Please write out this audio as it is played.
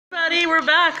we're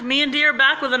back. Me and Dee are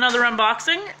back with another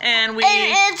unboxing, and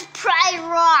it's Pride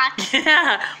Rock.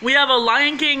 Yeah, we have a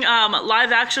Lion King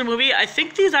live action movie. I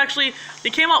think they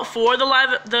came out for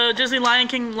the Disney Lion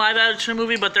King live action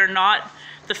movie, but they're not.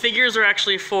 The figures are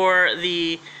actually for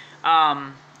the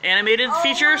animated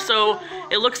feature, so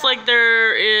it looks like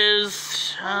there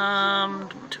is 9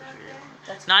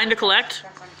 to collect.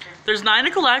 There's 9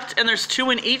 to collect, and there's 2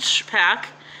 in each pack.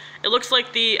 It looks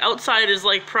like the outside is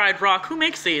like Pride Rock. Who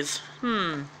makes these?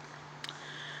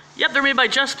 Yep, they're made by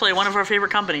Just Play, one of our favorite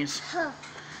companies.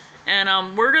 And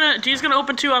Dee's gonna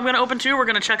open 2, I'm gonna open 2. We're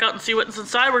gonna check out and see what's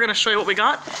inside. We're gonna show you what we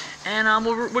got. And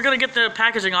we're gonna get the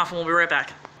packaging off and we'll be right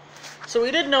back. So we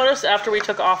did notice after we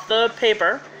took off the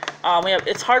paper,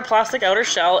 it's hard plastic outer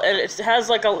shell, and it has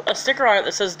like a sticker on it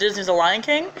that says Disney's a Lion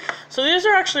King. So these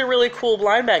are actually really cool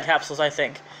blind bag capsules, I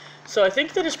think. So I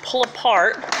think they just pull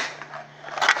apart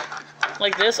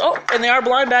like this. Oh, and they are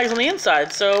blind bags on the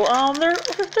inside, so they're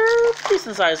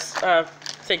decent size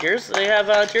figures. They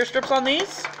have tear strips on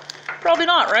these. Probably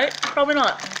not, right? Probably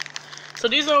not. So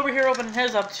Dee's over here opening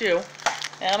his up too,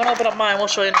 and I'm gonna open up mine. We'll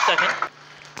show you in a second.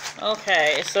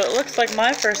 Okay, so it looks like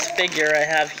my first figure I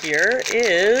have here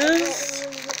is...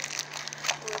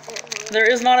 There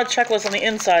is not a checklist on the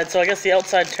inside, so I guess the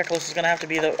outside checklist is gonna have to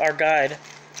be our guide.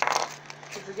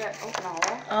 Did you get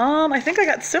Nala? I think I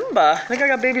got Simba. I think I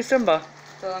got baby Simba.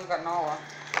 Still haven't got Nala.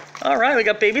 Alright, we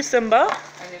got baby Simba.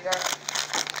 And you got...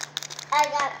 I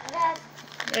got that.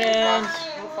 And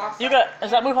Mufasa. you got,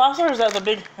 is that Mufasa or is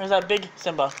that big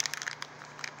Simba?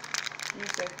 You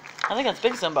say. I think that's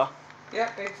big Simba. Yeah,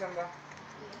 big Simba.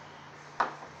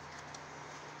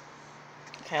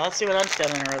 Okay, let's see what else got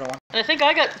in our other one. And I think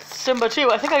I got Simba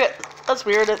too. I think I got, that's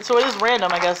weird. So it is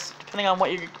random, I guess, depending on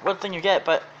what thing you get,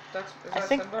 but Is I that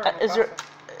think, Simba or is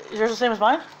yours the same as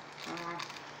mine?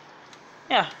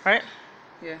 Yeah, right?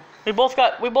 Yeah. We both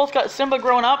got Simba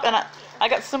growing up, and I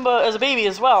got Simba as a baby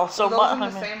as well. So Are those in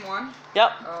the same one?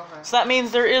 Yep. Oh, okay. So that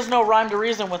means there is no rhyme to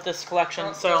reason with this collection.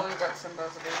 Oh, so got Simba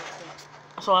as a baby too.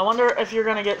 So I wonder if you're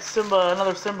gonna get Simba,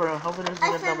 another Simba. I hope he doesn't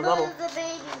get a double.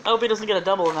 I hope he doesn't get a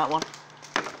double in that one.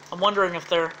 I'm wondering if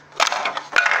they're.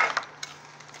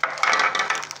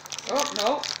 Oh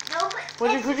no. Nope.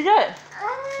 Who'd you get?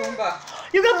 Pumbaa.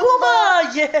 You got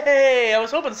Pumbaa! Yay! I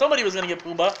was hoping somebody was gonna get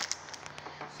Pumbaa.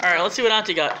 All right, let's see what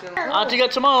Auntie got. Auntie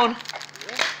got Timon.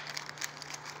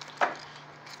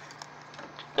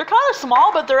 They're kind of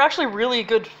small, but they're actually really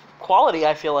good quality,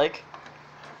 I feel like.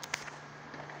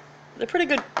 They're pretty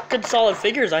good solid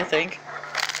figures, I think.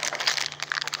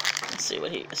 Let's see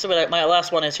what my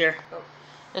last one is here. Oh.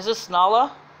 Is this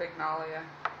Nala? Big Nala, yeah.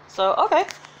 So, okay.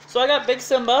 So I got big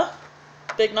Simba,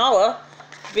 big Nala,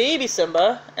 baby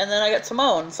Simba, and then I got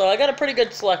Timon. So I got a pretty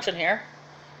good selection here.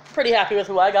 Pretty happy with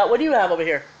who I got. What do you have over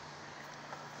here?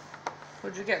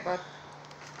 What'd you get, bud?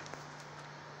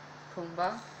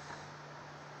 Pumbaa,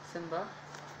 Simba,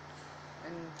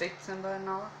 and big Simba and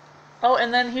Nala? Oh,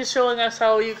 and then he's showing us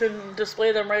how you can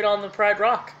display them right on the Pride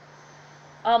Rock.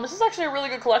 This is actually a really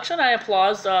good collection. I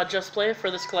applaud Just Play for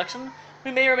this collection.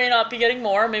 We may or may not be getting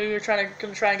more. Maybe we're trying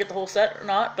and get the whole set or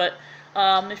not. But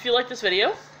if you like this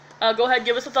video, go ahead,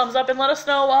 give us a thumbs up, and let us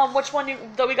know which one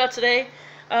that we got today.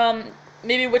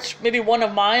 Maybe one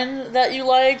of mine that you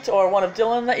liked, or one of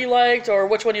Dylan that you liked, or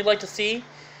which one you'd like to see.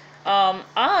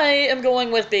 I am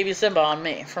going with Baby Simba on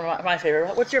me for my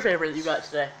favorite. What's your favorite that you got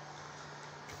today?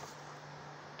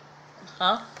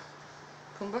 Huh?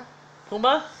 Pumbaa?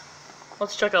 Pumbaa?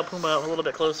 Let's check out Pumbaa a little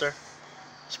bit closer.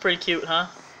 It's pretty cute, huh?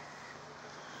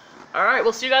 Alright,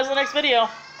 we'll see you guys in the next video.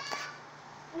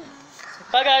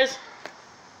 Bye, guys.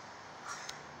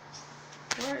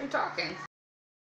 Why aren't you talking?